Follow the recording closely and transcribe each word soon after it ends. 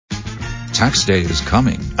Tax day is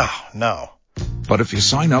coming. Oh, no. But if you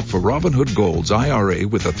sign up for Robinhood Gold's IRA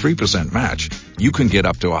with a 3% match, you can get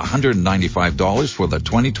up to $195 for the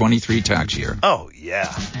 2023 tax year. Oh, yeah.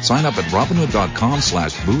 Sign up at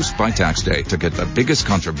Robinhood.com/boost by tax day to get the biggest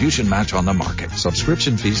contribution match on the market.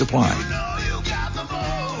 Subscription fees apply.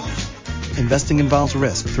 Investing involves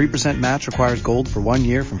risk. 3% match requires gold for 1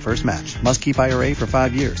 year from first match. Must keep IRA for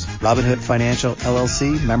 5 years. Robinhood Financial,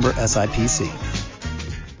 LLC, member SIPC.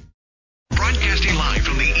 Broadcasting live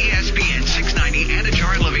from the ESPN 690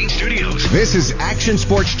 Anajar Levine studios. This is Action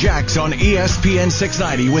Sports Jacks on ESPN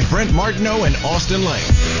 690 with Brent Martineau and Austen Lane.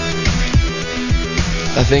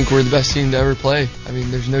 I think we're the best team to ever play. I mean,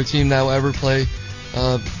 there's no team that will ever play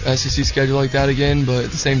SEC schedule like that again, but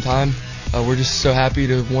at the same time, we're just so happy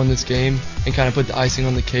to have won this game and kind of put the icing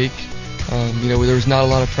on the cake. There was not a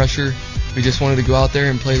lot of pressure. We just wanted to go out there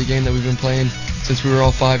and play the game that we've been playing since we were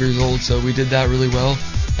all 5 years old, so we did that really well.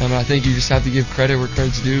 I think you just have to give credit where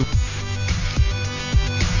credit's due.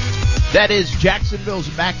 That is Jacksonville's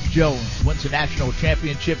Mac Jones. Wins a national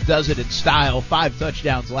championship, does it in style. 5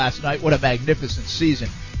 touchdowns last night. What a magnificent season.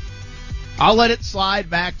 I'll let it slide,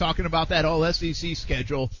 Mac, talking about that whole SEC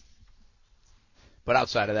schedule. But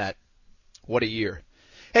outside of that, what a year.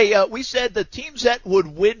 Hey, we said the teams that would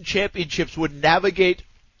win championships would navigate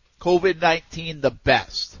COVID-19 the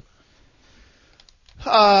best.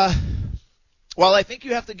 Well, I think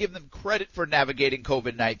you have to give them credit for navigating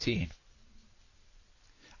COVID-19.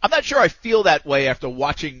 I'm not sure I feel that way after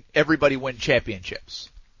watching everybody win championships.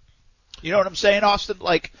 You know what I'm saying, Austin?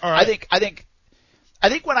 Like, right. I think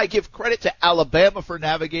when I give credit to Alabama for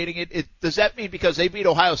navigating it, does that mean because they beat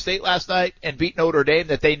Ohio State last night and beat Notre Dame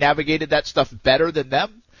that they navigated that stuff better than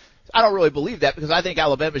them? I don't really believe that because I think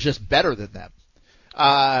Alabama's just better than them.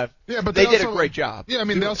 But they did a great job. Yeah, I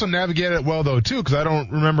mean, they also navigated it well, though, too, because I don't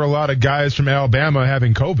remember a lot of guys from Alabama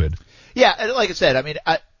having COVID. Yeah, and like I said, I mean,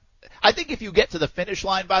 I think if you get to the finish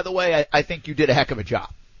line, by the way, I think you did a heck of a job,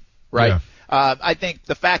 right? Yeah. I think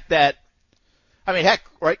the fact that, I mean, heck,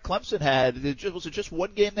 right, Clemson was it just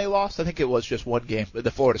one game they lost? I think it was just one game, the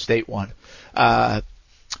Florida State one. But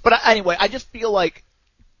anyway, I just feel like,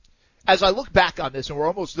 as I look back on this, and we're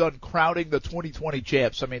almost done crowning the 2020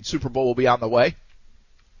 champs, I mean, Super Bowl will be on the way.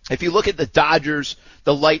 If you look at the Dodgers,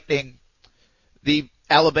 the Lightning, the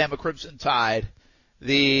Alabama Crimson Tide,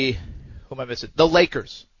 the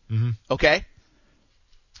Lakers, okay?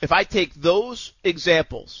 If I take those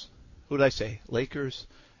examples, who did I say? Lakers,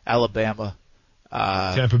 Alabama,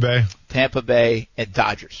 Tampa Bay, and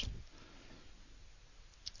Dodgers.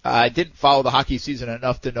 I didn't follow the hockey season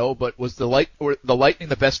enough to know, but was the Lightning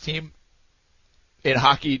the best team in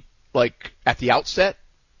hockey, like, at the outset?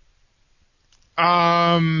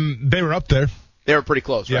 They were up there. They were pretty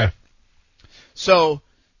close, right? Yeah. So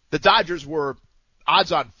the Dodgers were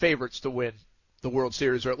odds-on favorites to win the World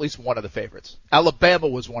Series, or at least one of the favorites. Alabama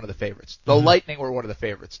was one of the favorites. The Lightning were one of the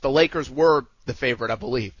favorites. The Lakers were the favorite, I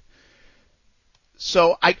believe.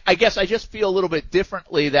 So I guess I just feel a little bit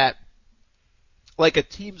differently that, like, a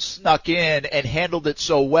team snuck in and handled it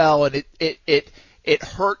so well, and it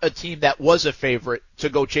hurt a team that was a favorite to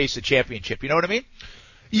go chase a championship. You know what I mean?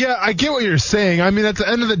 Yeah, I get what you're saying. I mean, at the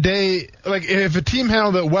end of the day, like, if a team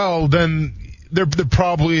handled it well, then they're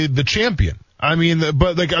probably the champion. I mean,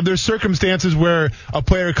 but like, there's circumstances where a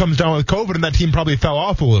player comes down with COVID and that team probably fell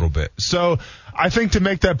off a little bit. So I think to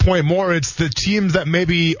make that point more, it's the teams that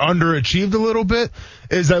maybe underachieved a little bit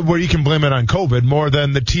is that where you can blame it on COVID more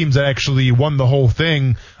than the teams that actually won the whole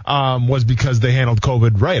thing, was because they handled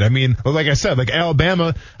COVID right. I mean, like I said, like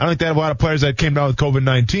Alabama, I don't think they had a lot of players that came down with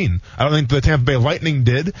COVID-19. I don't think the Tampa Bay Lightning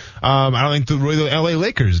did. I don't think the LA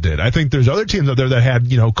Lakers did. I think there's other teams out there that had,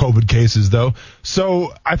 COVID cases though.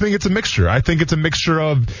 So I think it's a mixture. I think it's a mixture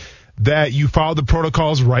of that you followed the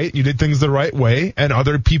protocols right, you did things the right way, and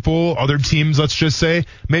other teams, let's just say,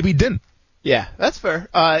 maybe didn't. Yeah, that's fair.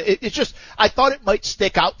 It's just, I thought it might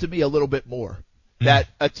stick out to me a little bit more that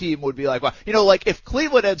a team would be like, well, like if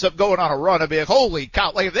Cleveland ends up going on a run, I'd be like, holy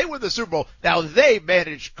cow, like if they win the Super Bowl, now they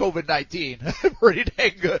managed COVID-19 pretty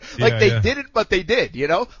dang good. Like they didn't, but they did,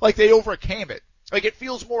 like they overcame it. Like it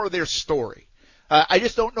feels more of their story. I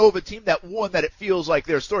just don't know of a team that won that it feels like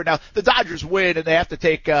their story. Now, the Dodgers win and they have to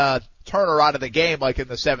take Turner out of the game like in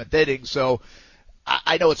the 7th inning, so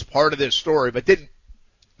I know it's part of their story, but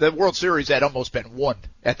the World Series had almost been won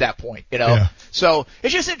at that point, Yeah. So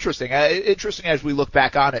it's just interesting. Interesting as we look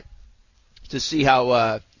back on it to see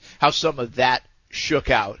how some of that shook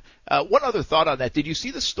out. One other thought on that. Did you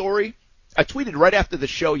see the story? I tweeted right after the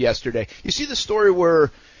show yesterday. You see the story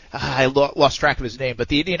where I lost track of his name, but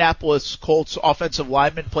the Indianapolis Colts offensive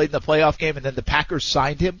lineman played in the playoff game and then the Packers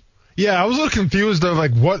signed him? Yeah, I was a little confused of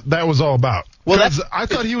like what that was all about. Well, I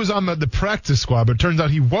thought he was on the practice squad, but it turns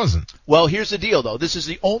out he wasn't. Well, here's the deal, though. This is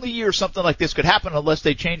the only year something like this could happen unless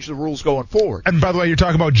they change the rules going forward. And by the way, you're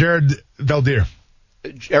talking about Jared Valdir.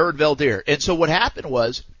 And so what happened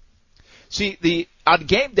was, on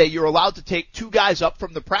game day, you're allowed to take 2 guys up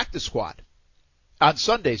from the practice squad on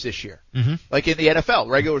Sundays this year, like in the NFL,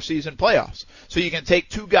 regular season playoffs. So you can take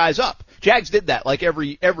 2 guys up. Jags did that like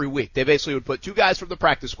every week. They basically would put 2 guys from the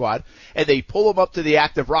practice squad, and they pull them up to the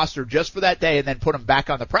active roster just for that day and then put them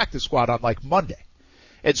back on the practice squad on like Monday.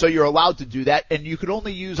 And so you're allowed to do that, and you could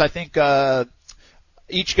only use, I think,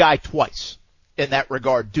 each guy twice in that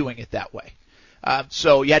regard doing it that way.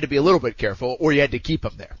 So you had to be a little bit careful, or you had to keep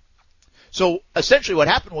them there. So essentially what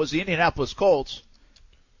happened was the Indianapolis Colts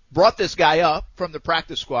brought this guy up from the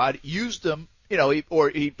practice squad, used him,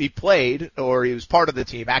 he played, or he was part of the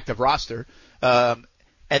team, active roster,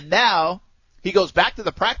 and now he goes back to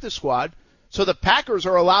the practice squad, so the Packers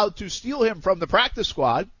are allowed to steal him from the practice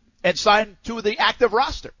squad and sign to the active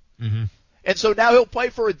roster. Mm-hmm. And so now he'll play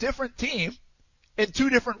for a different team in 2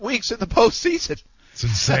 different weeks in the postseason. It's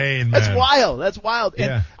insane, man. That's wild. That's wild. Yeah.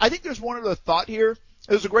 And I think there's one other thought here.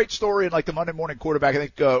 There's a great story in like the Monday Morning Quarterback, I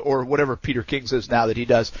think, or whatever Peter King says now that he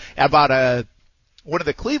does, about one of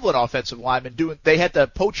the Cleveland offensive linemen they had to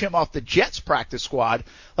poach him off the Jets practice squad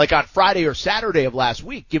like on Friday or Saturday of last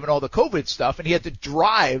week, given all the COVID stuff, and he had to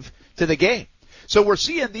drive to the game. So we're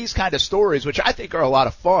seeing these kind of stories, which I think are a lot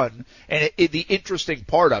of fun, and the interesting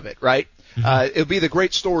part of it, right? Mm-hmm. It'll be the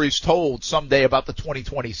great stories told someday about the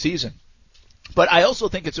 2020 season. But I also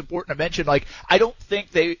think it's important to mention, like, I don't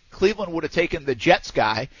think Cleveland would have taken the Jets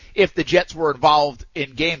guy if the Jets were involved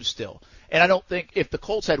in games still. And I don't think if the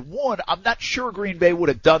Colts had won, I'm not sure Green Bay would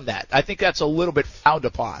have done that. I think that's a little bit frowned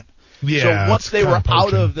upon. Yeah, so once they were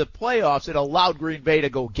out of the playoffs, it allowed Green Bay to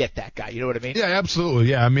go get that guy. You know what I mean? Yeah, absolutely.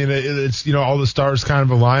 Yeah, I mean, it's, all the stars kind of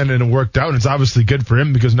aligned and it worked out. And it's obviously good for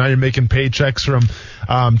him because now you're making paychecks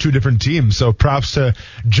from 2 different teams. So props to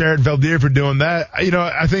Jared Valdir for doing that.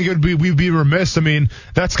 I think we'd be remiss. I mean,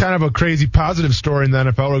 that's kind of a crazy positive story in the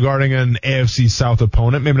NFL regarding an AFC South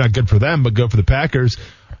opponent. Maybe not good for them, but good for the Packers.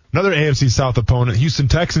 Another AFC South opponent, Houston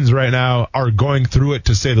Texans right now are going through it,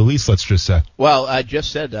 to say the least, let's just say. Well, I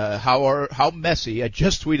just said how messy, I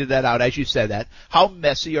just tweeted that out as you said that, how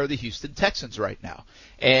messy are the Houston Texans right now?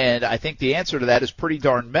 And I think the answer to that is pretty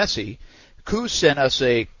darn messy. Koo sent us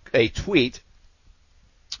a tweet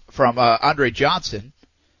from Andre Johnson,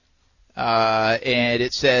 and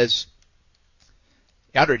it says,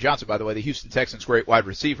 Andre Johnson, by the way, the Houston Texans' great wide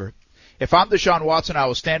receiver. If I'm Deshaun Watson, I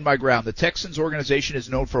will stand my ground. The Texans organization is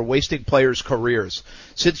known for wasting players' careers.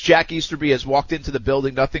 Since Jack Easterby has walked into the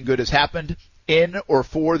building, nothing good has happened in or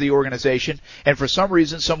for the organization, and for some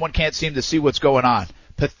reason, someone can't seem to see what's going on.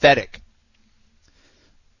 Pathetic.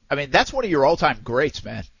 I mean, that's one of your all-time greats,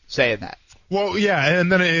 man, saying that. Well, yeah,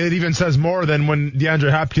 and then it even says more than when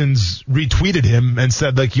DeAndre Hopkins retweeted him and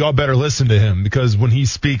said, like, y'all better listen to him because when he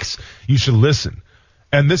speaks, you should listen.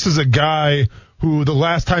 And this is a guy who the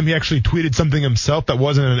last time he actually tweeted something himself that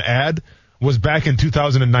wasn't an ad was back in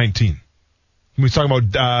 2019. He was talking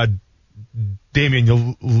about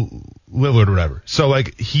Damian Lillard or whatever. So,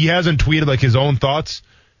 like, he hasn't tweeted, like, his own thoughts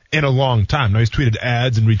in a long time. Now, he's tweeted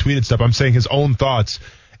ads and retweeted stuff. I'm saying his own thoughts,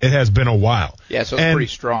 it has been a while. Yeah, so it's pretty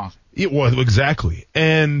strong. It was, exactly.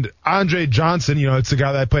 And Andre Johnson, it's a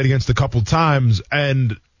guy that I played against a couple times,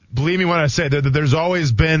 and believe me when I say that there's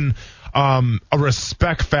always been a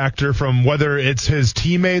respect factor from whether it's his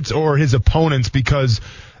teammates or his opponents, because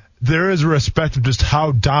there is a respect of just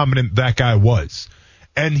how dominant that guy was.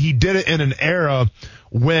 And he did it in an era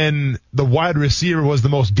when the wide receiver was the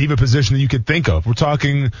most diva position that you could think of. We're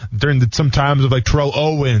talking during some times of like Terrell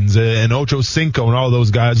Owens and Ocho Cinco and all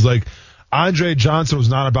those guys. Like, Andre Johnson was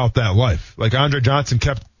not about that life. Like, Andre Johnson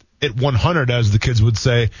kept it 100, as the kids would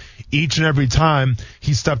say, each and every time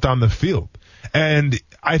he stepped on the field. And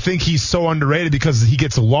I think he's so underrated because he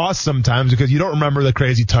gets lost sometimes because you don't remember the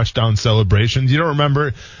crazy touchdown celebrations. You don't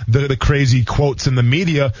remember the crazy quotes in the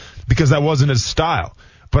media because that wasn't his style.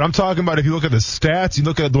 But I'm talking about if you look at the stats, you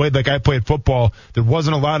look at the way that guy played football, there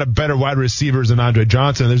wasn't a lot of better wide receivers than Andre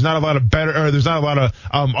Johnson. There's not a lot of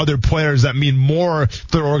other players that mean more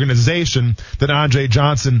to their organization than Andre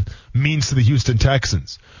Johnson means to the Houston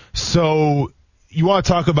Texans. So you want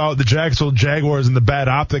to talk about the Jacksonville Jaguars and the bad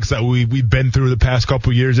optics that we've been through the past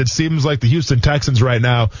couple of years. It seems like the Houston Texans right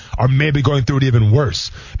now are maybe going through it even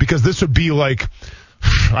worse, because this would be like,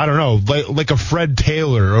 I don't know, like a Fred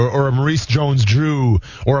Taylor or a Maurice Jones-Drew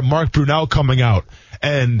or a Mark Brunell coming out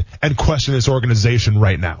and question this organization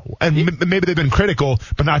right now. And maybe they've been critical,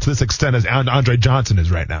 but not to this extent as Andre Johnson is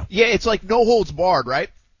right now. Yeah, it's like no holds barred, right?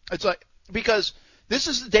 It's like, because this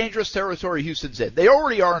is the dangerous territory Houston's in. They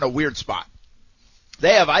already are in a weird spot.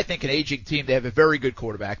 They have, I think, an aging team. They have a very good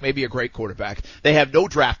quarterback, maybe a great quarterback. They have no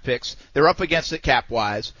draft picks. They're up against it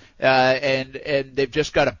cap-wise, and they've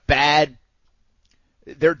just got they're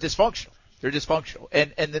dysfunctional. They're dysfunctional.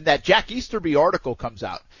 And then that Jack Easterby article comes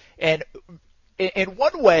out. And in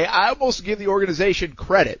one way, I almost give the organization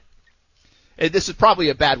credit. And this is probably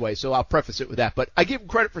a bad way, so I'll preface it with that. But I give them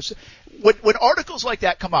credit for when articles like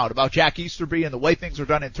that come out about Jack Easterby and the way things are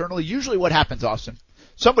done internally, usually what happens, Austin,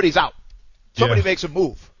 somebody's out. Somebody makes a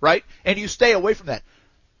move, right? And you stay away from that.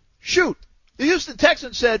 Shoot, the Houston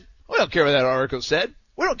Texans said, we don't care what that article said.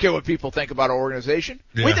 We don't care what people think about our organization.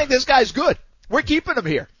 Yeah. We think this guy's good. We're keeping him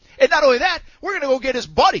here. And not only that, we're going to go get his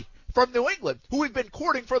buddy from New England, who we've been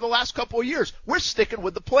courting for the last couple of years. We're sticking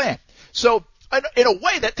with the plan. So in a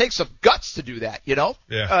way, that takes some guts to do that,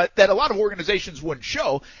 that a lot of organizations wouldn't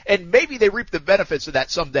show. And maybe they reap the benefits of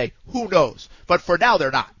that someday. Who knows? But for now,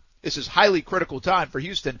 they're not. This is highly critical time for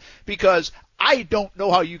Houston because I don't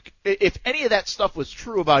know how if any of that stuff was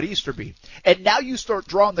true about Easterby, and now you start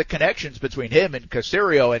drawing the connections between him and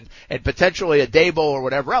Caserio and potentially a Dable or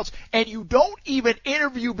whatever else, and you don't even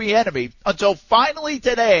interview Bieniemy until finally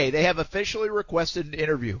today they have officially requested an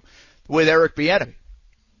interview with Eric Bieniemy.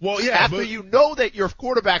 Well, yeah. After you know that your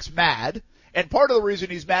quarterback's mad. And part of the reason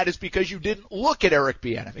he's mad is because you didn't look at Eric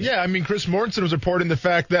Bieniemy. Yeah, I mean, Chris Mortensen was reporting the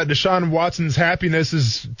fact that Deshaun Watson's happiness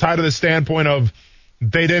is tied to the standpoint of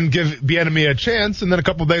they didn't give Bieniemy a chance, and then a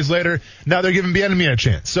couple of days later, now they're giving Bieniemy a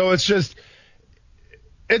chance. So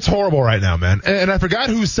it's horrible right now, man. And I forgot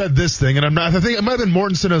who said this thing, and I think it might have been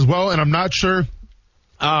Mortensen as well, and I'm not sure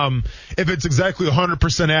if it's exactly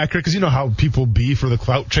 100% accurate, because you know how people be for the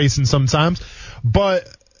clout chasing sometimes. But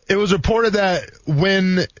it was reported that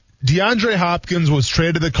when DeAndre Hopkins was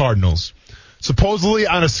traded to the Cardinals, supposedly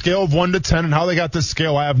on a scale of 1 to 10, and how they got this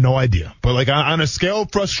scale, I have no idea. But like on a scale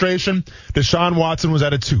of frustration, Deshaun Watson was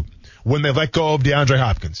at a 2 when they let go of DeAndre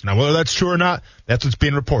Hopkins. Now, whether that's true or not, that's what's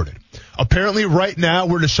being reported. Apparently right now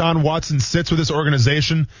where Deshaun Watson sits with this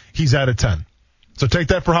organization, he's at a 10. So take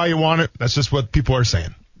that for how you want it. That's just what people are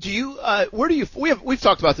saying. We've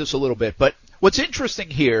talked about this a little bit, but what's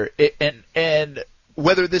interesting here, and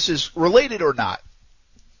whether this is related or not,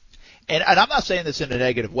 and I'm not saying this in a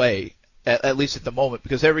negative way, at least at the moment,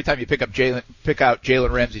 because every time you pick out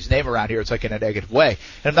Jalen Ramsey's name around here, it's like in a negative way.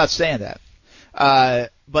 And I'm not saying that.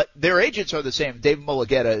 But their agents are the same. Dave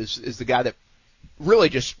Mulugeta is the guy that really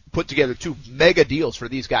just put together 2 mega deals for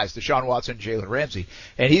these guys, Deshaun Watson and Jalen Ramsey.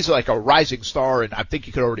 And he's like a rising star, and I think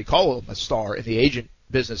you could already call him a star in the agent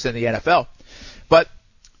business in the NFL. But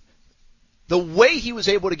the way he was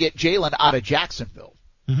able to get Jalen out of Jacksonville,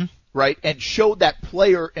 right, and showed that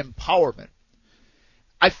player empowerment,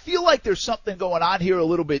 I feel like there's something going on here a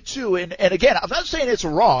little bit too. And again, I'm not saying it's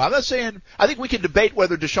wrong. I'm not saying, I think we can debate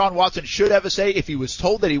whether Deshaun Watson should have a say. If he was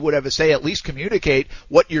told that he would have a say, at least communicate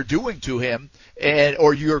what you're doing to him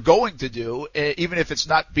or you're going to do, even if it's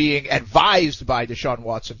not being advised by Deshaun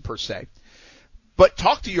Watson per se. But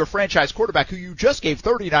talk to your franchise quarterback who you just gave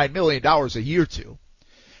 $39 million a year to.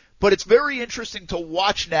 But it's very interesting to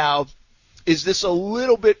watch now. Is this a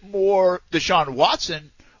little bit more Deshaun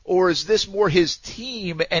Watson, or is this more his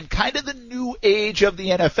team and kind of the new age of the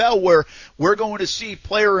NFL where we're going to see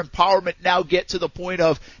player empowerment now get to the point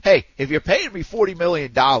of, hey, if you're paying me $40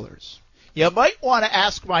 million, you might want to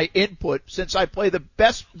ask my input since I play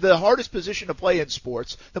the hardest position to play in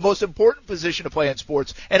sports, the most important position to play in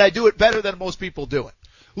sports, and I do it better than most people do it.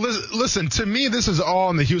 Listen, to me, this is all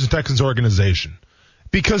in the Houston Texans organization.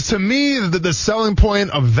 Because to me, the selling point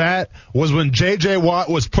of that was when J.J. Watt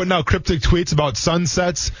was putting out cryptic tweets about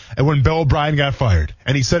sunsets and when Bill O'Brien got fired.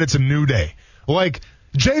 And he said it's a new day. Like,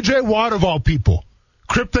 J.J. Watt of all people,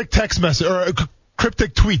 cryptic text message or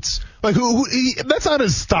cryptic tweets. Like, that's not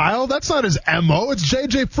his style. That's not his MO. It's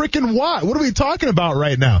J.J. freaking Watt. What are we talking about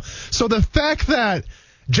right now? So the fact that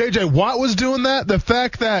J.J. Watt was doing that, the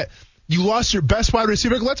fact that you lost your best wide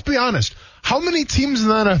receiver. Let's be honest. How many teams in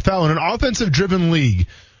the NFL in an offensive-driven league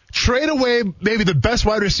trade away maybe the best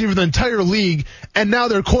wide receiver in the entire league, and now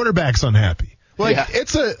their quarterback's unhappy? Like,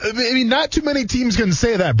 not too many teams can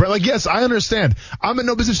say that, but like, yes, I understand. I'm in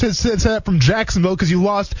no position to say that from Jacksonville because you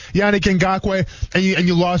lost Yannick Ngakoue and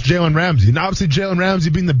you lost Jalen Ramsey. And obviously Jalen Ramsey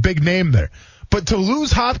being the big name there. But to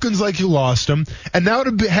lose Hopkins like you lost him, and now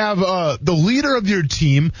to have the leader of your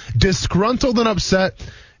team disgruntled and upset,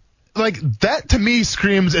 like, that to me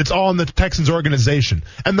screams it's all in the Texans organization.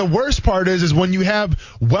 And the worst part is when you have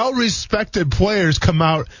well-respected players come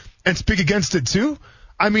out and speak against it too.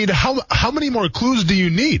 I mean, how many more clues do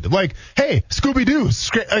you need? Like, hey, Scooby-Doo,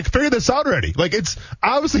 figure this out already. Like, it's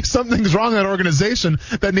obviously something's wrong in that organization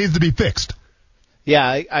that needs to be fixed. Yeah,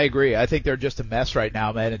 I agree. I think they're just a mess right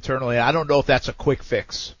now, man, internally. I don't know if that's a quick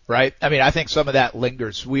fix, right? I mean, I think some of that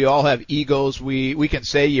lingers. We all have egos. We can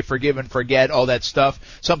say you forgive and forget, all that stuff.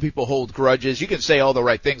 Some people hold grudges. You can say all the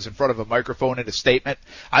right things in front of a microphone in a statement.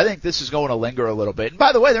 I think this is going to linger a little bit. And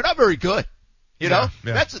by the way, they're not very good. You know,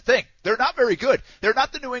 That's the thing. They're not very good. They're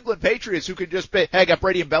not the New England Patriots who can just be, hey, I got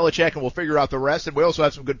Brady and Belichick and we'll figure out the rest, and we also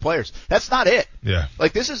have some good players. That's not it. Yeah.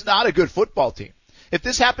 Like, this is not a good football team. If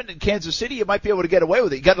this happened in Kansas City, you might be able to get away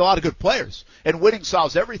with it. You got a lot of good players, and winning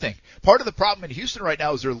solves everything. Part of the problem in Houston right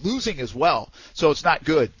now is they're losing as well, so it's not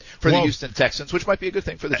good for the Houston Texans, which might be a good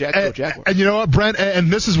thing for the Jacksonville Jaguars. And you know what, Brent, and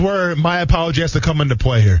this is where my apology has to come into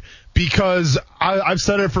play here, because I've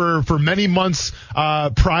said it for many months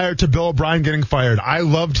prior to Bill O'Brien getting fired. I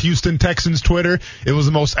loved Houston Texans Twitter. It was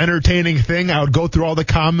the most entertaining thing. I would go through all the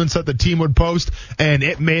comments that the team would post, and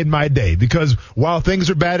it made my day, because while things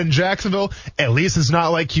are bad in Jacksonville, at least it's not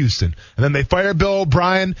like Houston. And then they fired Bill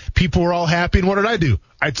O'Brien. People were all happy. And what did I do?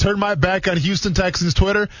 I turned my back on Houston Texans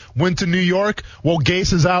Twitter, went to New York. Well,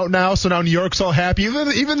 Gase is out now, so now New York's all happy.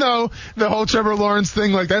 Even though the whole Trevor Lawrence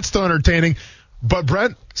thing, like, that's still entertaining. But,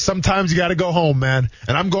 Brent, sometimes you got to go home, man.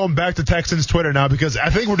 And I'm going back to Texans Twitter now, because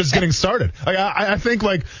I think we're just getting started. Like, I think,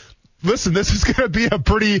 like, listen, this is going to be a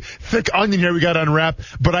pretty thick onion here we got to unwrap,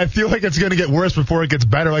 but I feel like it's going to get worse before it gets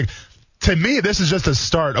better. Like, to me, this is just a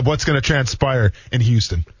start of what's going to transpire in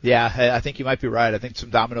Houston. Yeah, I think you might be right. I think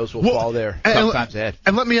some dominoes will fall there sometimes ahead.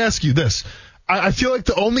 And let me ask you this. I feel like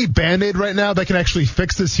the only Band-Aid right now that can actually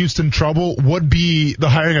fix this Houston trouble would be the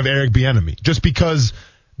hiring of Eric Bieniemy, just because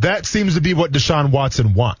that seems to be what Deshaun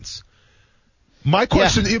Watson wants. My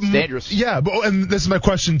question, it's dangerous. Yeah, and this is my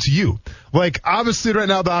question to you. Like, obviously right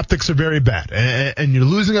now the optics are very bad, and you're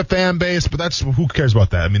losing a fan base, but that's, who cares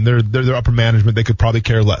about that? I mean, they're their upper management. They could probably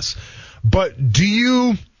care less. But do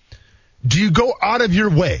you go out of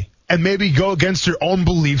your way and maybe go against your own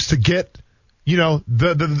beliefs to get,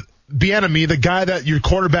 the Bieniemy, the guy that your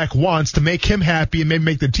quarterback wants, to make him happy and maybe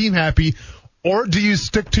make the team happy? Or do you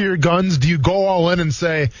stick to your guns? Do you go all in and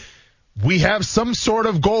say, we have some sort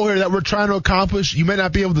of goal here that we're trying to accomplish? You may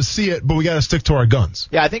not be able to see it, but we got to stick to our guns.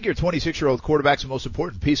 Yeah, I think your 26-year-old quarterback's the most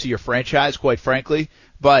important piece of your franchise, quite frankly.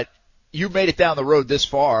 But you made it down the road this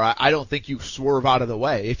far. I don't think you swerve out of the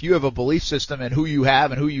way. If you have a belief system in who you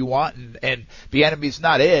have and who you want, and Bieniemy's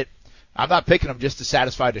not it, I'm not picking him just to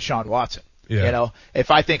satisfy Deshaun Watson. Yeah.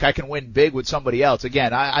 If I think I can win big with somebody else,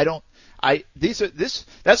 again,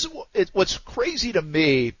 what's crazy to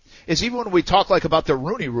me is, even when we talk like about the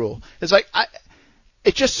Rooney Rule, it's like,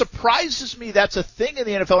 it just surprises me that's a thing in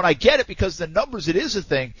the NFL, and I get it because the numbers, it is a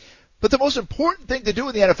thing, but the most important thing to do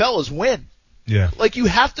in the NFL is win. Yeah. Like, you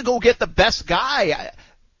have to go get the best guy.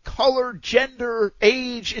 Color, gender,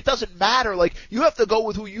 age, it doesn't matter. Like, you have to go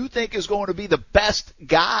with who you think is going to be the best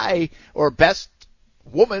guy or best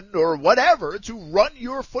woman or whatever to run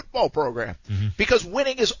your football program, because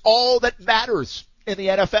winning is all that matters in the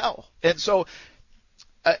NFL. And so,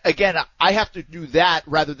 again, I have to do that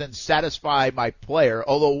rather than satisfy my player,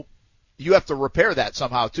 although you have to repair that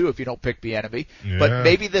somehow too if you don't pick Bieniemy. Yeah. But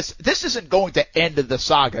maybe this isn't going to end the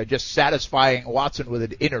saga just satisfying Watson with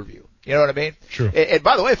an interview. You know what I mean? True. And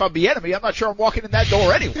by the way, if I'm Bieniemy, I'm not sure I'm walking in that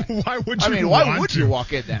door anyway. Why would you? Why would you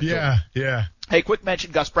walk in that door? Yeah. Hey, quick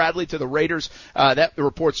mention, Gus Bradley to the Raiders. That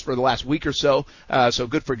reports for the last week or so. So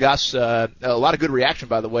good for Gus. A lot of good reaction,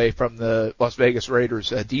 by the way, from the Las Vegas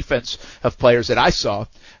Raiders defense of players that I saw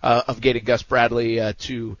of getting Gus Bradley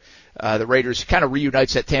to the Raiders. Kind of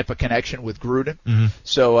reunites that Tampa connection with Gruden.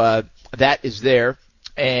 So that is there.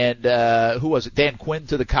 And who was it? Dan Quinn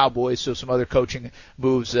to the Cowboys. So some other coaching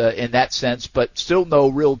moves in that sense, but still no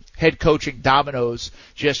real head coaching dominoes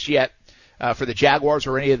just yet. For the Jaguars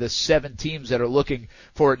or any of the 7 teams that are looking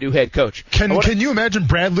for a new head coach. Can you imagine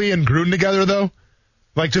Bradley and Gruden together, though?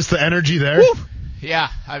 Like, just the energy there? Woo! Yeah,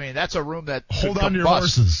 I mean, that's a room that hold on to your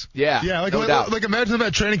horses. Yeah, like imagine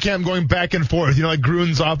that training camp going back and forth. Like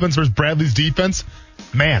Gruden's offense versus Bradley's defense.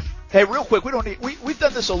 Man. Hey, real quick, we've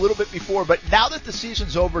done this a little bit before, but now that the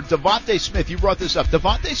season's over, Devontae Smith, you brought this up.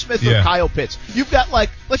 Devontae Smith or Kyle Pitts. You've got, like,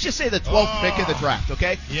 let's just say the 12th pick in the draft,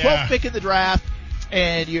 okay? Yeah. 12th pick in the draft.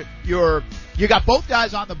 And you got both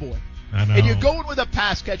guys on the board. I know. And you're going with a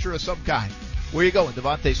pass catcher of some kind. Where are you going?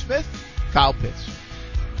 Devontae Smith, Kyle Pitts?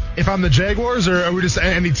 If I'm the Jaguars, or are we just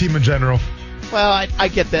any team in general? Well, I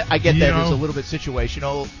get that. It's a little bit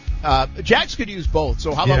situational. Jags could use both,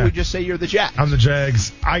 so how about we just say you're the Jags? I'm the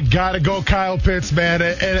Jags. I gotta go Kyle Pitts, man.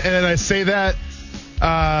 And I say that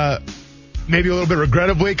maybe a little bit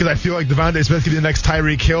regrettably, because I feel like Devontae Smith could be the next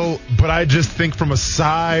Tyreek Hill, but I just think from a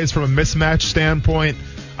size, from a mismatch standpoint,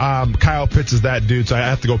 Kyle Pitts is that dude, so I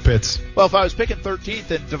have to go Pitts. Well, if I was picking 13th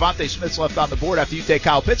and Devontae Smith's left on the board after you take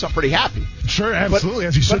Kyle Pitts, I'm pretty happy. Sure, absolutely,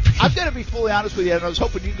 as you should be. I'm going to be fully honest with you, and I was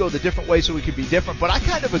hoping you'd go the different way so we could be different, but I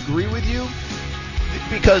kind of agree with you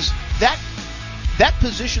because that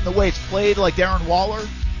position, the way it's played, like Darren Waller,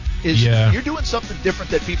 is you're doing something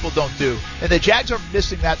different that people don't do. And the Jags are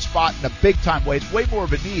missing that spot in a big-time way. It's way more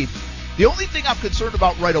of a need. The only thing I'm concerned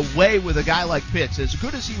about right away with a guy like Pitts, as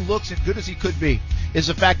good as he looks and good as he could be, is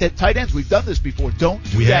the fact that tight ends, we've done this before, don't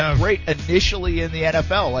do that great initially in the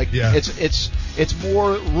NFL. It's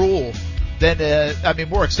more rule than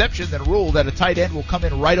more exception than rule that a tight end will come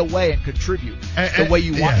in right away and contribute the way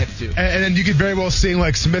you want him to. And then you could very well see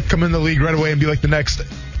like Smith come in the league right away and be like the next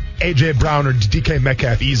A.J. Brown or DK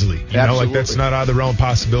Metcalf easily. You know, like that's not out of the realm of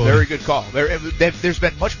possibility. Very good call. There's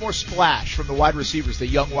been much more splash from the wide receivers, the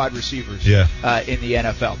young wide receivers in the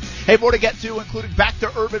NFL. Hey, more to get to, including back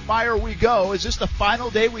to Urban Meyer we go. Is this the final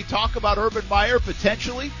day we talk about Urban Meyer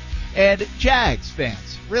potentially? And Jags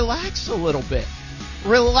fans, relax a little bit.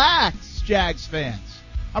 Relax, Jags fans.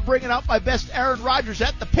 I'm bringing out my best Aaron Rodgers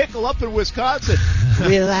at the pickle up in Wisconsin.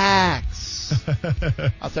 Relax.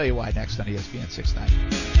 I'll tell you why next on ESPN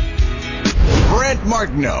 690. Brent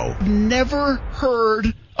Martineau. Never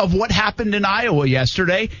heard of what happened in Iowa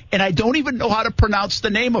yesterday, and I don't even know how to pronounce the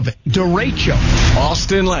name of it. Derecho.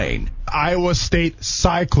 Austin Lane. Iowa State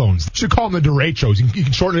Cyclones. You should call them the Derechos. You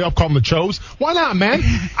can shorten it up, call them the Chos. Why not, man?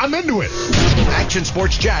 I'm into it. Action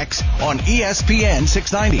Sports Jacks on ESPN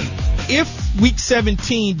 690. If Week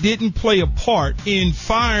 17 didn't play a part in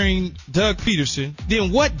firing Doug Peterson,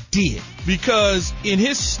 then what did? Because in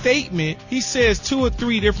his statement, he says 2 or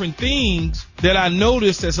 3 different things that I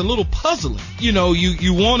noticed that's a little puzzling. You know,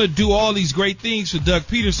 you want to do all these great things for Doug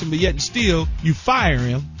Peterson, but yet and still you fire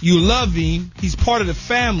him. You love him. He's part of the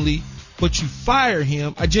family, but you fire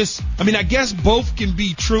him. I guess both can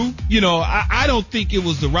be true. You know, I don't think it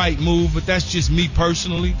was the right move, but that's just me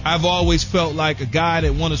personally. I've always felt like a guy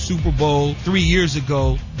that won a Super Bowl 3 years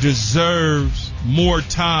ago deserves more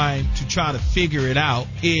time to try to figure it out.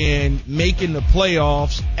 And making the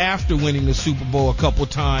playoffs after winning the Super Bowl a couple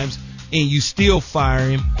times, and you still fire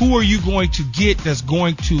him, who are you going to get that's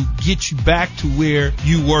going to get you back to where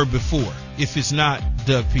you were before if it's not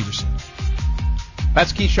Doug Peterson?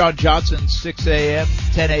 That's Keyshawn Johnson, 6 a.m.,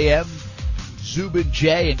 10 a.m., Zubin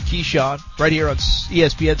J and Keyshawn, right here on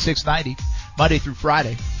ESPN 690, Monday through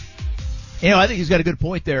Friday. You know, I think he's got a good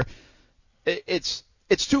point there. It's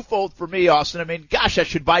twofold for me, Austin. I mean, gosh, that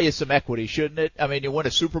should buy you some equity, shouldn't it? I mean, you win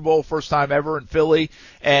a Super Bowl first time ever in Philly,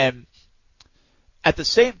 and at the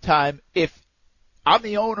same time, if I'm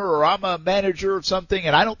the owner or I'm a manager of something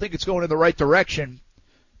and I don't think it's going in the right direction,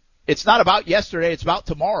 it's not about yesterday, it's about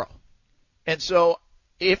tomorrow. And so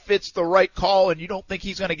if it's the right call and you don't think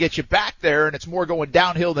he's going to get you back there and it's more going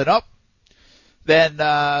downhill than up, then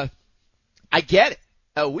I get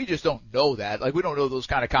it. We just don't know that. Like, we don't know those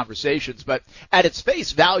kind of conversations. But at its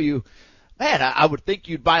face value, man, I would think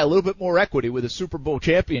you'd buy a little bit more equity with a Super Bowl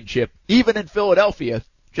championship, even in Philadelphia,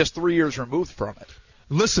 just 3 years removed from it.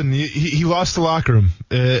 Listen, he lost the locker room,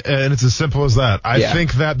 and it's as simple as that. I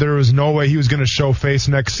think that there was no way he was going to show face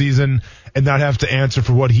next season and not have to answer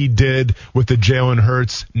for what he did with the Jalen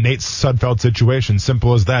Hurts, Nate Sudfeld situation.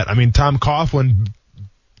 Simple as that. I mean, Tom Coughlin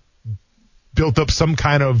built up some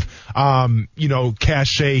kind of,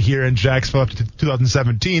 cachet here in Jacksonville up to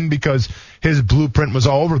 2017 because his blueprint was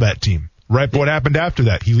all over that team. Right, but what happened after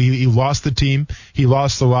that? He lost the team, he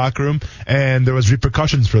lost the locker room, and there was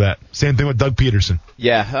repercussions for that. Same thing with Doug Peterson.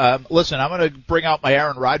 Yeah, listen, I'm going to bring out my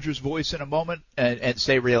Aaron Rodgers voice in a moment and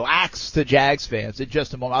say relax to Jags fans in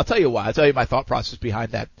just a moment. I'll tell you why. I'll tell you my thought process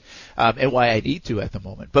behind that and why I need to at the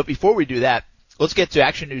moment. But before we do that, let's get to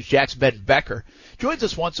Action News Jack's Ben Becker. Joins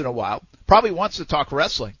us once in a while, probably wants to talk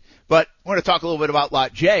wrestling. But we're going to talk a little bit about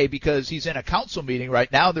Lot J because he's in a council meeting right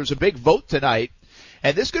now. There's a big vote tonight.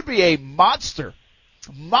 And this could be a monster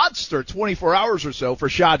 24 hours or so for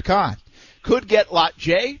Shad Khan. Could get Lot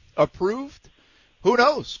J approved. Who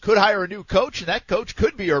knows? Could hire a new coach, and that coach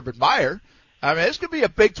could be Urban Meyer. I mean, this could be a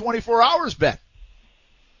big 24 hours bet.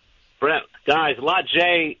 Brent, guys, Lot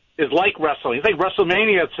J is like wrestling. It's like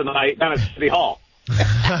WrestleMania tonight down at City Hall.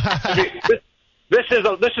 I mean, this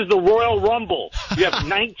is the Royal Rumble. You have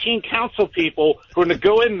 19 council people who are going to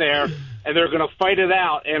go in there, and they're going to fight it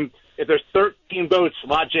out. And if there's 13 votes,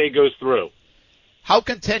 Lot J goes through. How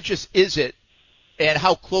contentious is it, and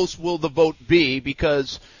how close will the vote be?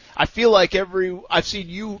 Because I feel like I've seen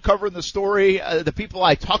you covering the story, the people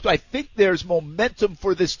I talked to, I think there's momentum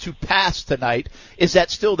for this to pass tonight. Is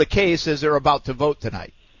that still the case as they're about to vote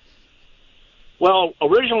tonight? Well,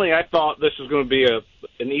 originally I thought this was going to be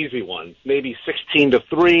an easy one, maybe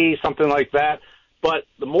 16-3, something like that. But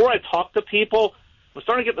the more I talk to people, I'm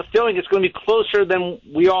starting to get the feeling it's going to be closer than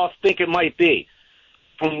we all think it might be.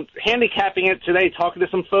 From handicapping it today, talking to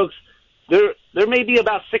some folks, there may be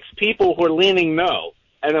about 6 people who are leaning no,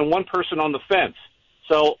 and then 1 person on the fence.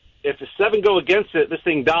 So if the 7 go against it, this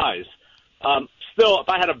thing dies. Still, if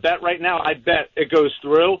I had a bet right now, I'd bet it goes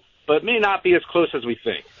through, but it may not be as close as we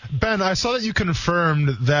think. Ben, I saw that you confirmed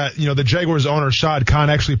that, the Jaguars owner, Shad Khan,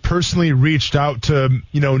 actually personally reached out to,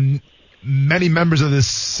 many members of this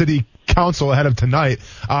city council ahead of tonight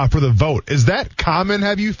for the vote. Is that common,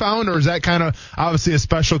 have you found, or is that kind of obviously a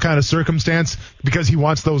special kind of circumstance because he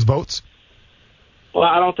wants those votes? Well,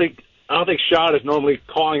 I don't think Shad is normally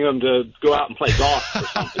calling them to go out and play golf or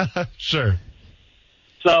something. Sure.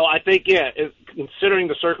 So I think, considering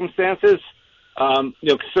the circumstances,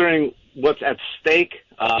 considering what's at stake,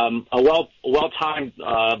 a well-timed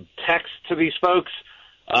text to these folks,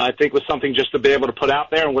 I think was something just to be able to put out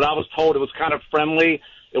there. And what I was told, it was kind of friendly.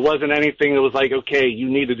 It wasn't anything that was like, okay, you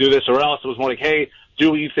need to do this or else. It was more like, hey,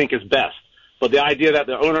 do what you think is best. But the idea that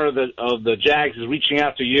the owner of the Jags is reaching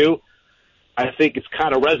out to you, I think it's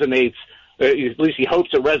kind of resonates. At least he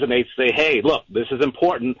hopes it resonates. Say, hey, look, this is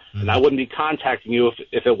important, and I wouldn't be contacting you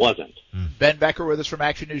if it wasn't. Ben Becker with us from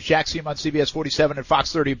Action News. Jack, see him on CBS 47 and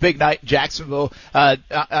Fox 30. Big night in Jacksonville,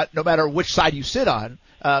 no matter which side you sit on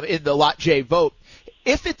in the Lot J vote.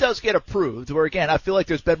 If it does get approved, where, again, I feel like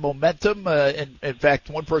there's been momentum, in fact,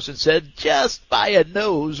 one person said just by a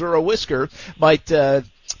nose or a whisker might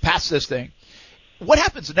pass this thing. What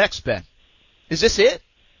happens next, Ben? Is this it?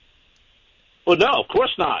 Well, no, of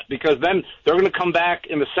course not, because then they're going to come back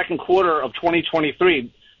in the second quarter of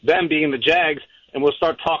 2023, them being the Jags, and we'll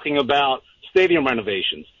start talking about stadium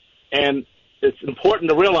renovations. And it's important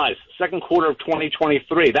to realize, second quarter of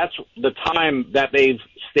 2023, that's the time that they've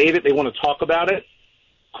stated they want to talk about it.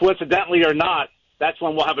 Coincidentally or not, that's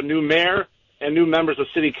when we'll have a new mayor and new members of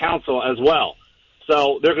city council as well.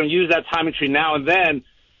 So they're going to use that time between now and then,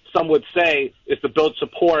 some would say, is to build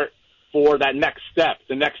support for that next step.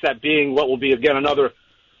 The next step being what will be, again, another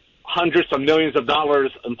hundreds of millions of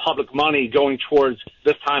dollars in public money going towards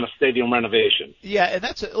this time of stadium renovation. Yeah, and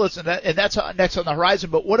that's next on the horizon.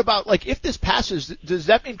 But what about, like, if this passes, does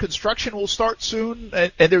that mean construction will start soon?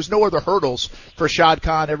 And there's no other hurdles for Shad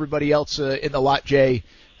Khan, everybody else in the Lot J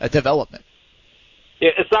development?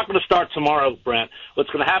 It's not going to start tomorrow, Brent. What's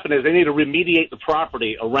going to happen is they need to remediate the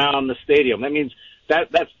property around the stadium. That means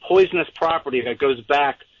that's poisonous property that goes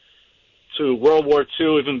back to World War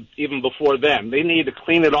II, even before then. They need to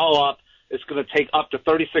clean it all up. It's going to take up to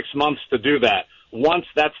 36 months to do that. Once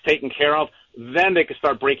that's taken care of, then they can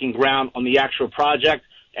start breaking ground on the actual project,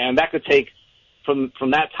 and that could take, from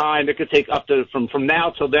that time, it could take up to, from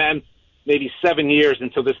now till then, maybe 7 years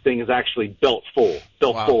until this thing is actually built full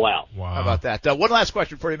out. Wow. How about that? One last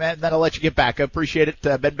question for you, man, and then I'll let you get back. I appreciate it.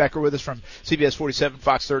 Ben Becker with us from CBS 47,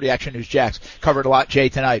 Fox 30, Action News Jacks. Covered a lot, Jay,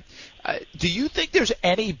 tonight. Do you think there's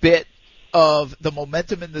any bit of the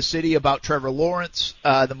momentum in the city about Trevor Lawrence,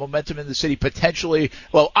 the momentum in the city potentially,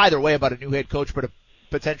 well, either way about a new head coach, but a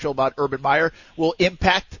potential about Urban Meyer, will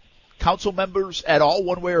impact council members at all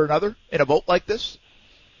one way or another in a vote like this?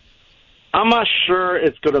 I'm not sure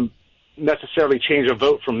it's going to necessarily change a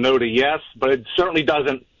vote from no to yes, but it certainly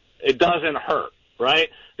doesn't hurt, right?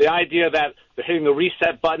 The idea that they're hitting the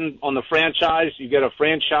reset button on the franchise, you get a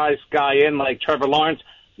franchise guy in like Trevor Lawrence,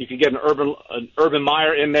 you could get an Urban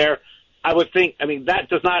Meyer in there. I would think, that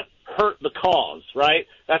does not hurt the cause, right?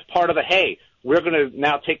 That's part of the, hey, we're going to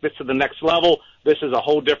now take this to the next level. This is a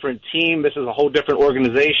whole different team. This is a whole different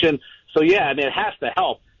organization. So, yeah, it has to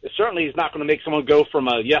help. It certainly is not going to make someone go from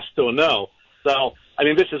a yes to a no. So,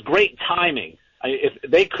 this is great timing. If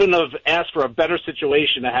they couldn't have asked for a better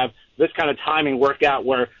situation to have this kind of timing work out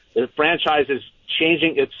where the franchise is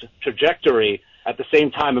changing its trajectory at the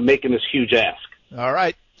same time of making this huge ask. All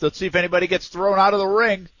right. Let's see if anybody gets thrown out of the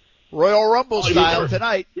ring. Royal Rumble style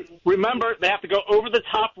tonight. Remember, they have to go over the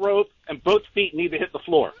top rope, and both feet need to hit the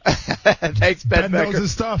floor. Thanks, Ben Becker. Knows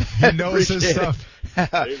his stuff. He knows his stuff.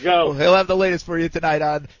 There you go. Well, he'll have the latest for you tonight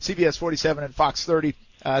on CBS 47 and Fox 30.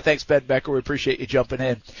 Thanks, Ben Becker. We appreciate you jumping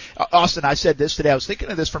in. Austin, I said this today. I was thinking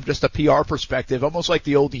of this from just a PR perspective, almost like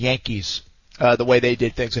the old Yankees, the way they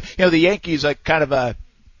did things. The Yankees are kind of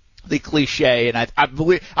the cliche, and I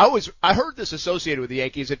believe I heard this associated with the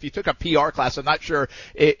Yankees. If you took a PR class, I'm not sure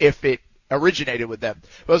if it originated with them.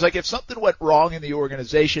 But it was like if something went wrong in the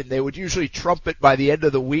organization, they would usually trump it by the end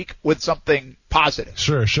of the week with something positive.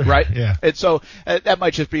 Sure. Right? Yeah. And so that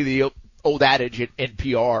might just be the old adage in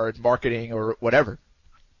PR and marketing or whatever.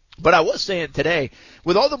 But I was saying today,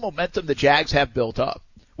 with all the momentum the Jags have built up,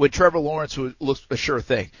 with Trevor Lawrence, who looks a sure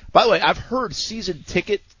thing. By the way, I've heard season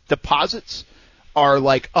ticket deposits are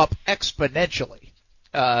like up exponentially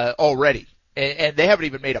already, and they haven't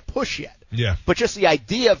even made a push yet. Yeah. But just the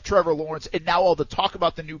idea of Trevor Lawrence and now all the talk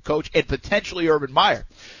about the new coach and potentially Urban Meyer.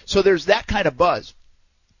 So there's that kind of buzz.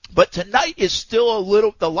 But tonight is still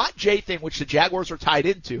the Lot J thing, which the Jaguars are tied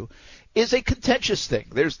into, is a contentious thing.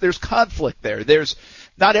 There's conflict there.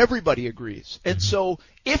 Not everybody agrees. And so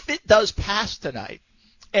if it does pass tonight,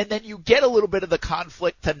 and then you get a little bit of the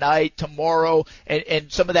conflict tonight, tomorrow, and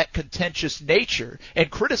some of that contentious nature and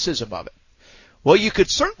criticism of it, well, you could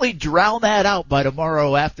certainly drown that out by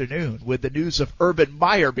tomorrow afternoon with the news of Urban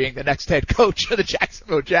Meyer being the next head coach of the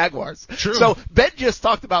Jacksonville Jaguars. True. So Ben just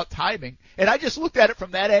talked about timing, and I just looked at it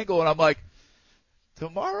from that angle, and I'm like,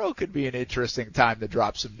 tomorrow could be an interesting time to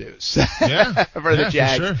drop some news for the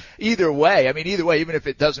Jags. For sure. Either way, even if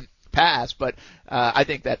it doesn't pass, but I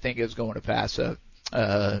think that thing is going to pass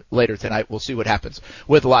later tonight. We'll see what happens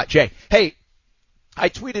with Lot J. Hey, I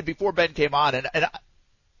tweeted before Ben came on, and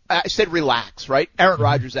I said relax, right? Aaron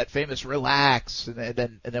Rodgers, that famous relax,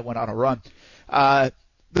 and then went on a run.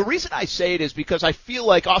 The reason I say it is because I feel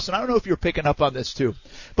like, Austin, I don't know if you're picking up on this too,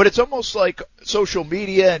 but it's almost like social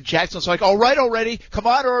media and Jackson's like, all right already, come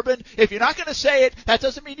on, Urban. If you're not going to say it, that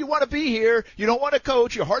doesn't mean you want to be here. You don't want to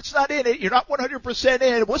coach. Your heart's not in it. You're not 100%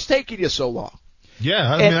 in. What's taking you so long?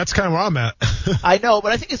 Yeah, I mean, that's kind of where I'm at. I know,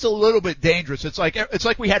 but I think it's a little bit dangerous. It's like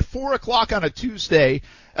we had 4:00 on a Tuesday.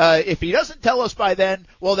 If he doesn't tell us by then,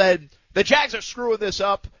 well then, the Jags are screwing this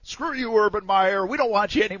up. Screw you, Urban Meyer. We don't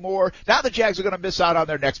want you anymore. Now the Jags are going to miss out on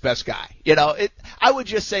their next best guy. I would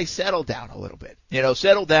just say settle down a little bit.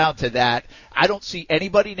 Settle down to that. I don't see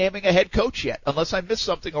anybody naming a head coach yet, unless I missed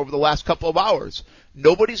something over the last couple of hours.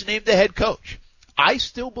 Nobody's named a head coach. I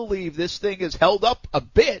still believe this thing is held up a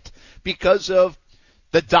bit because of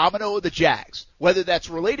the domino of the Jags. Whether that's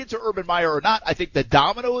related to Urban Meyer or not, I think the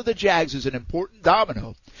domino of the Jags is an important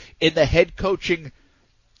domino in the head coaching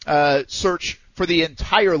search for the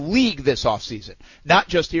entire league this offseason, not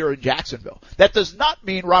just here in Jacksonville. That does not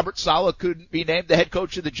mean Robert Saleh couldn't be named the head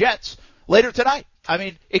coach of the Jets later tonight. I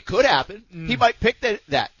mean, it could happen. He might pick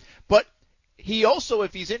that. But he also,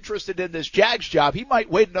 if he's interested in this Jags job, he might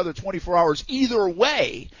wait another 24 hours either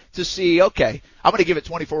way to see, okay, I'm going to give it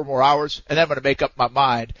 24 more hours, and then I'm going to make up my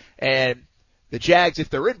mind. And the Jags, if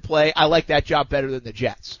they're in play, I like that job better than the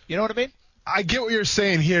Jets. You know what I mean? I get what you're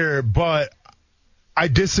saying here, but I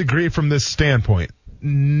disagree from this standpoint.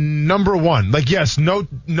 Number one, yes, no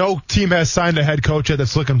team has signed a head coach yet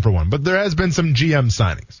that's looking for one, but there has been some GM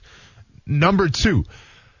signings. Number two,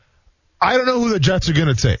 I don't know who the Jets are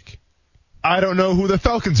going to take. I don't know who the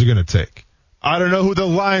Falcons are going to take. I don't know who the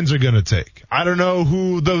Lions are going to take. I don't know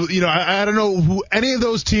who I don't know who any of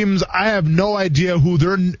those teams. I have no idea who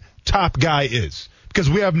their top guy is because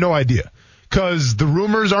we have no idea. Because the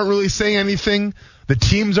rumors aren't really saying anything. The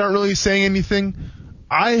teams aren't really saying anything.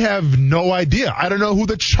 I have no idea. I don't know who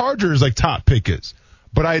the Chargers' top pick is.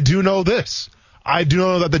 But I do know this. I do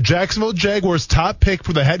know that the Jacksonville Jaguars' top pick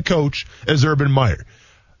for the head coach is Urban Meyer.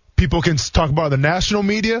 People can talk about the national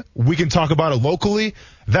media. We can talk about it locally.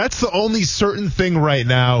 That's the only certain thing right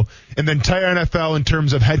now in the entire NFL in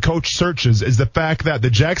terms of head coach searches is the fact that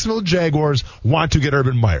the Jacksonville Jaguars want to get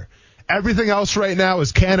Urban Meyer. Everything else right now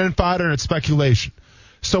is cannon fodder and it's speculation.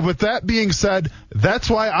 So with that being said, that's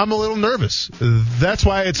why I'm a little nervous. That's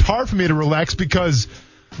why it's hard for me to relax because,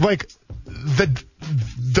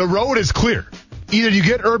 the road is clear. Either you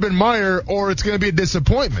get Urban Meyer or it's going to be a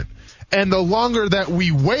disappointment. And the longer that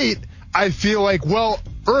we wait, I feel like, well,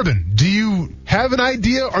 Urban, do you have an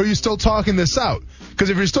idea or are you still talking this out? Because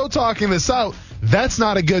if you're still talking this out, that's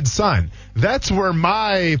not a good sign. That's where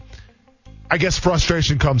my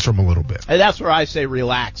frustration comes from a little bit. And that's where I say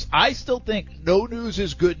relax. I still think no news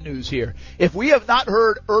is good news here. If we have not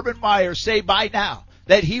heard Urban Meyer say by now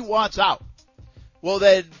that he wants out, well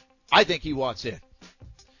then I think he wants in.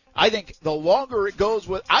 I think the longer it goes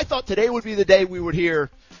I thought today would be the day we would hear,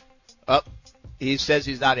 he says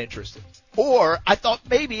he's not interested. Or I thought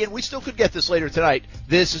maybe, and we still could get this later tonight,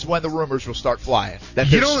 this is when the rumors will start flying, that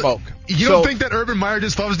there's smoke. You don't think that Urban Meyer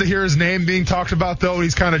just loves to hear his name being talked about, though?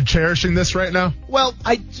 He's kind of cherishing this right now? Well,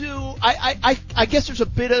 I do. I guess there's a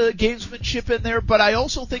bit of gamesmanship in there, but I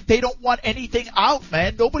also think they don't want anything out,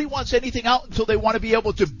 man. Nobody wants anything out until they want to be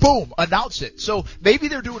able to, boom, announce it. So maybe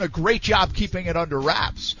they're doing a great job keeping it under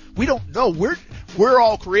wraps. We don't know. We're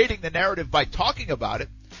all creating the narrative by talking about it.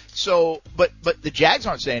 So, but the Jags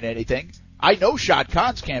aren't saying anything. I know Shad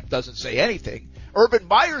Khan's camp doesn't say anything. Urban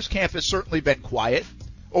Meyer's camp has certainly been quiet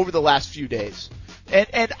over the last few days.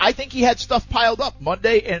 And I think he had stuff piled up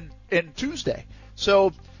Monday and Tuesday.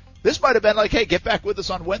 So this might have been like, hey, get back with us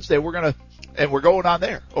on Wednesday. We're going on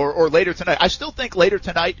there. Or later tonight. I still think later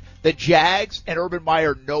tonight the Jags and Urban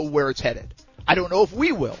Meyer know where it's headed. I don't know if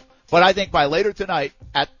we will, but I think by later tonight,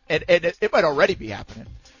 and it might already be happening,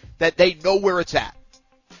 that they know where it's at.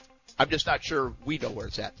 I'm just not sure we know where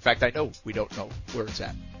it's at. In fact, I know we don't know where it's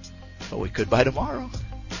at. But we could by tomorrow.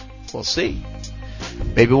 We'll see.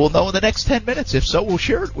 Maybe we'll know in the next 10 minutes. If so, we'll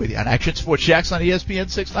share it with you on Action Sports Jacks on ESPN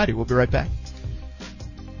 690. We'll be right back.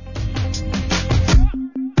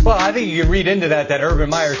 Well, I think you can read into that Urban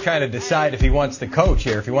Meyer's trying to decide if he wants to coach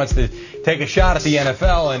here, if he wants to take a shot at the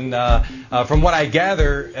NFL. And from what I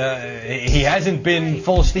gather, he hasn't been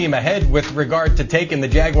full steam ahead with regard to taking the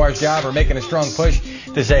Jaguars job or making a strong push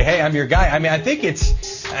to say, hey, I'm your guy. I mean, I think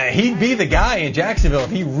he'd be the guy in Jacksonville if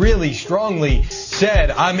he really strongly said,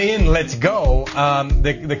 I'm in, let's go.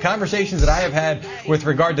 The conversations that I have had with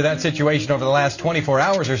regard to that situation over the last 24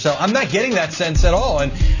 hours or so, I'm not getting that sense at all.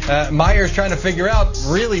 And Meyer's trying to figure out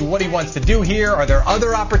really what he wants to do here. Are there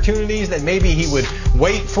other opportunities that maybe he would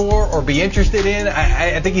wait for or be interested in?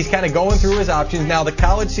 I think he's kind of going through his options. Now the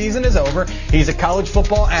college season is over. He's a college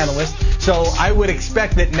football analyst. So I would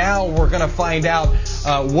expect that now we're going to find out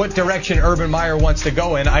what direction Urban Meyer wants to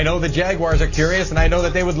go in. I know the Jaguars are curious, and I know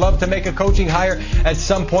that they would love to make a coaching hire at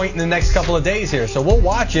some point in the next couple of days here. So we'll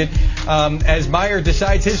watch it as Meyer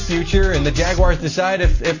decides his future and the Jaguars decide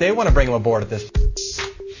if they want to bring him aboard at this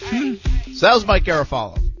point. So that was Mike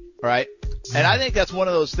Garafolo, right? And I think that's one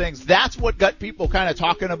of those things. That's what got people kind of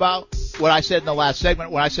talking about what I said in the last segment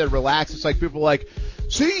when I said relax. It's like people are like,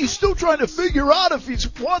 see, he's still trying to figure out if he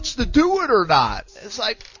wants to do it or not. It's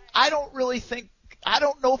like, I don't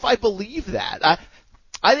know if I believe that.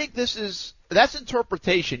 I think that's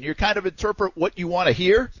interpretation. You kind of interpret what you want to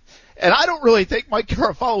hear. And I don't really think Mike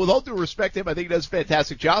Garafolo, with all due respect to him, I think he does a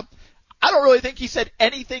fantastic job. I don't really think he said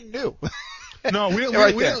anything new. No, we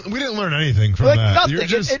didn't learn anything from that.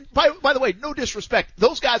 Nothing. And by the way, no disrespect.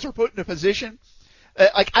 Those guys are put in a position.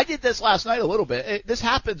 Like I did this last night a little bit. This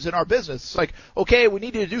happens in our business. It's like, okay, we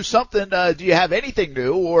need to do something. Do you have anything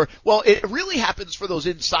new? Or, well, it really happens for those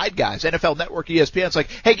inside guys. NFL Network, ESPN. It's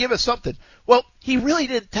like, hey, give us something. Well, he really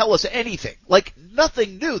didn't tell us anything. Like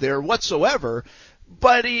nothing new there whatsoever.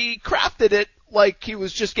 But he crafted it like he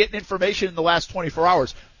was just getting information in the last 24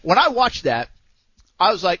 hours. When I watched that,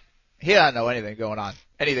 I was like, he doesn't know anything going on,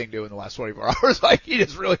 anything new in the last 24 hours. Like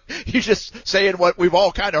he's just saying what we've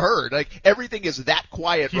all kind of heard. Like everything is that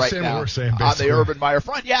quiet right now on the Urban Meyer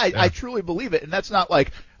front. Yeah, I truly believe it. And that's not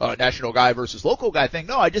like a national guy versus local guy thing.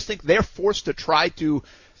 No, I just think they're forced to try to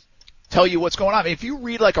tell you what's going on. I mean, if you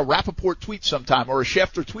read like a Rappaport tweet sometime or a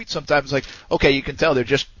Schefter tweet sometimes, it's like, okay, you can tell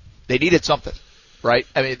they needed something, right?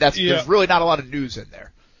 I mean, there's really not a lot of news in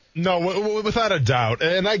there. No, without a doubt.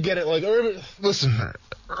 And I get it. Like,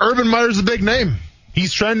 Urban Meyer's a big name.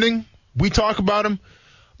 He's trending. We talk about him.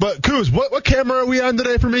 But, Kuz, what camera are we on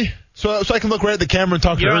today for me? So I can look right at the camera and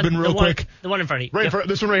talk to Urban real quick. The one in front of you. Right in front,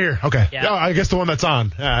 this one right here. Okay. Yeah. Oh, I guess the one that's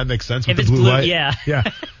on. Yeah, that makes sense with if the blue light. Yeah. Yeah.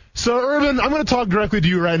 So, Urban, I'm going to talk directly to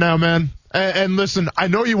you right now, man. And listen, I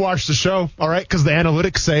know you watch the show, all right, because the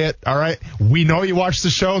analytics say it, all right? We know you watch the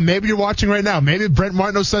show. Maybe you're watching right now. Maybe Brent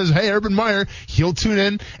Martineau says, hey, Urban Meyer, he'll tune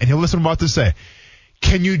in and he'll listen to what I'm about to say.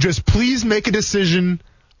 Can you just please make a decision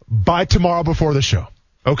by tomorrow before the show?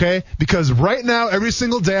 Okay? Because right now, every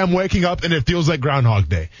single day I'm waking up and it feels like Groundhog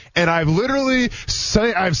Day. And I've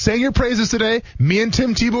sang your praises today. Me and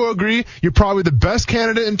Tim Tebow agree. You're probably the best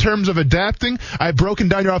candidate in terms of adapting. I've broken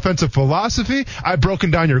down your offensive philosophy. I've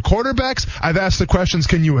broken down your quarterbacks. I've asked the questions,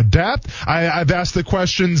 can you adapt? I've asked the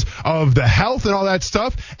questions of the health and all that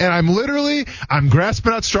stuff. And I'm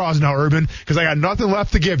grasping at straws now, Urban, because I got nothing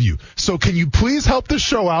left to give you. So can you please help the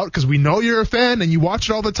show out? Because we know you're a fan and you watch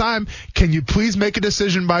it all the time. Can you please make a decision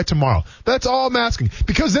decision by tomorrow. That's all I'm asking.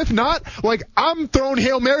 Because if not, like, I'm throwing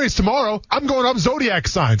Hail Marys tomorrow. I'm going up zodiac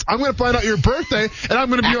signs. I'm going to find out your birthday, and I'm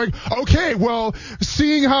going to be like, okay, well,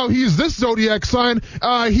 seeing how he's this zodiac sign,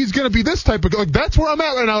 he's going to be this type of, like, that's where I'm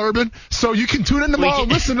at right now, Urban. So you can tune in tomorrow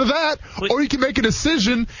and listen to that, or you can make a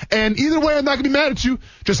decision, and either way, I'm not going to be mad at you.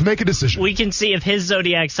 Just make a decision. We can see if his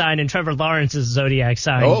zodiac sign and Trevor Lawrence's zodiac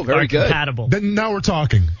sign are compatible. Then now we're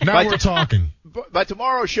talking. By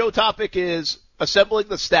tomorrow's show topic is assembling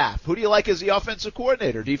the staff. Who do you like as the offensive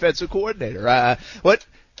coordinator, defensive coordinator?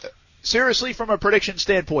 Seriously, from a prediction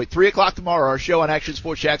standpoint, 3 o'clock tomorrow, our show on Action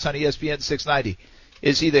Sports Jacks on ESPN 690.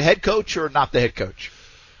 Is he the head coach or not the head coach?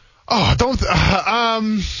 Oh, don't.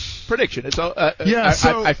 Prediction. It's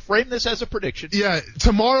I frame this as a prediction. Yeah,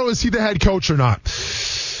 tomorrow, is he the head coach or not?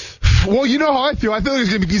 Well, you know how I feel. I feel like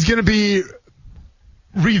he's going to be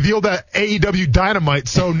revealed at AEW Dynamite,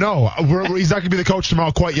 so no, he's not going to be the coach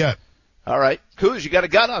tomorrow quite yet. All right. Kuz, you got a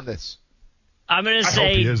gun on this. I'm going to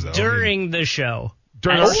say during the show.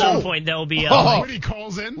 At some point, there'll be when he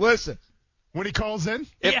calls in? Listen. When he calls in?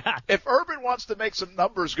 If Urban wants to make some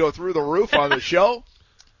numbers go through the roof on the show,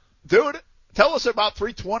 dude, tell us about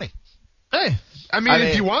 320. Hey, I mean,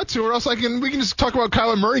 if you want to, or else we can just talk about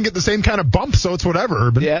Kyler Murray and get the same kind of bump, so it's whatever,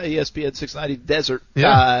 Urban. Yeah, ESPN 690 Desert.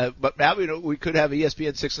 Yeah. But now we could have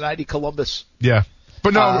ESPN 690 Columbus. Yeah.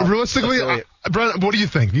 But no, realistically, Brent, what do you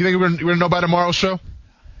think? Do you think we're going to know by tomorrow's show?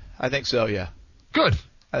 I think so, yeah. Good.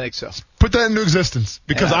 I think so. Put that into existence,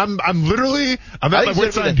 because I'm at my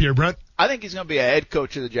wit's end here, Brent. I think he's going to be a head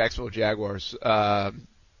coach of the Jacksonville Jaguars.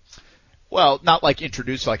 Well, not like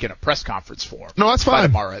introduced like in a press conference form. No, that's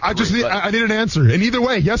fine. I need an answer. And either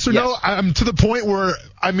way, yes or no, I'm to the point where,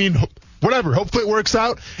 I mean, whatever. Hopefully it works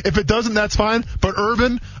out. If it doesn't, that's fine. But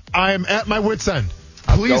Urban, I'm at my wit's end.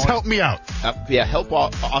 Please help me out. Help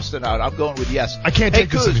Austin out. I'm going with yes. I can't take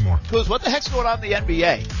this anymore. Kuz, what the heck's going on in the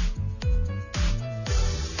NBA?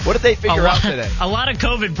 What did they figure out today? A lot of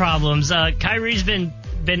COVID problems. Kyrie's been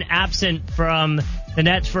absent from the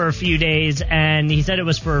Nets for a few days, and he said it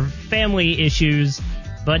was for family issues.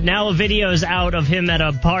 But now a video's out of him at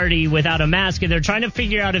a party without a mask, and they're trying to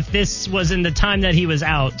figure out if this was in the time that he was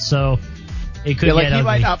out. So it could get ugly. He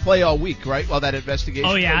might not play all week, right? While that investigation.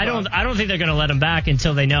 Oh yeah, I don't think they're going to let him back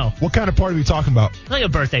until they know. What kind of party are we talking about? Like a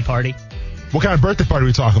birthday party. What kind of birthday party are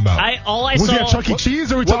we talking about? Was he at Chuck E.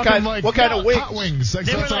 Cheese, or are we talking what kind of wings? Hot wings?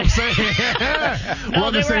 That's what I'm saying. We're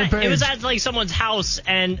on the same page. It was at like someone's house,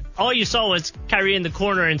 and all you saw was Kyrie in the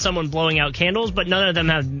corner and someone blowing out candles, but none of them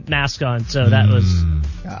had masks on, so that was.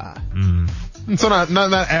 So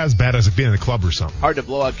not as bad as it being in a club or something. Hard to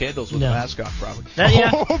blow out candles with a mask on, probably.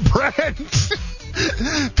 Oh,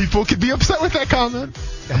 Brent! People could be upset with that comment.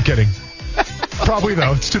 I'm kidding. Probably,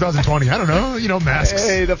 though. It's 2020. I don't know. Masks.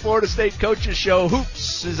 Hey, the Florida State Coaches Show,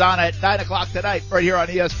 Hoops, is on at 9 o'clock tonight, right here on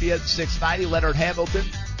ESPN 690. Leonard Hamilton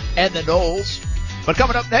and the Knowles. But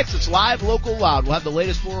coming up next, it's Live, Local, Loud. We'll have the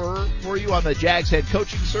latest for you on the Jags head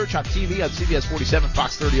coaching search on TV, on CBS 47,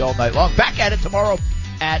 Fox 30 all night long. Back at it tomorrow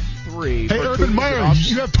at 3. Hey, Urban Meyer,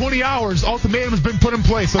 you have 20 hours. Ultimatum has been put in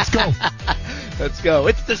place. Let's go. Let's go.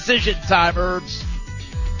 It's decision time, Herbs.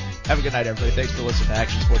 Have a good night, everybody. Thanks for listening to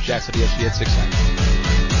Action Sports Jacks on ESPN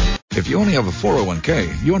 690. If you only have a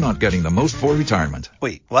 401k, you're not getting the most for retirement.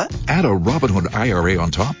 Wait, what? Add a Robinhood IRA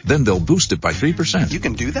on top, then they'll boost it by 3%. You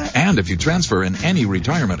can do that? And if you transfer in any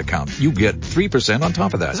retirement account, you get 3% on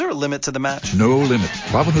top of that. Is there a limit to the match? No limit.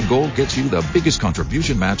 Robinhood Gold gets you the biggest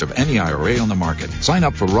contribution match of any IRA on the market. Sign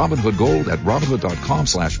up for Robinhood Gold at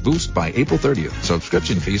Robinhood.com/boost by April 30th.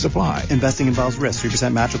 Subscription fees apply. Investing involves risk.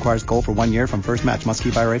 3% match requires gold for 1 year from first match. Must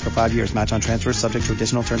keep IRA for 5 years. Match on transfers subject to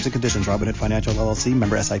additional terms and conditions. Robinhood Financial LLC,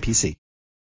 member SIPC.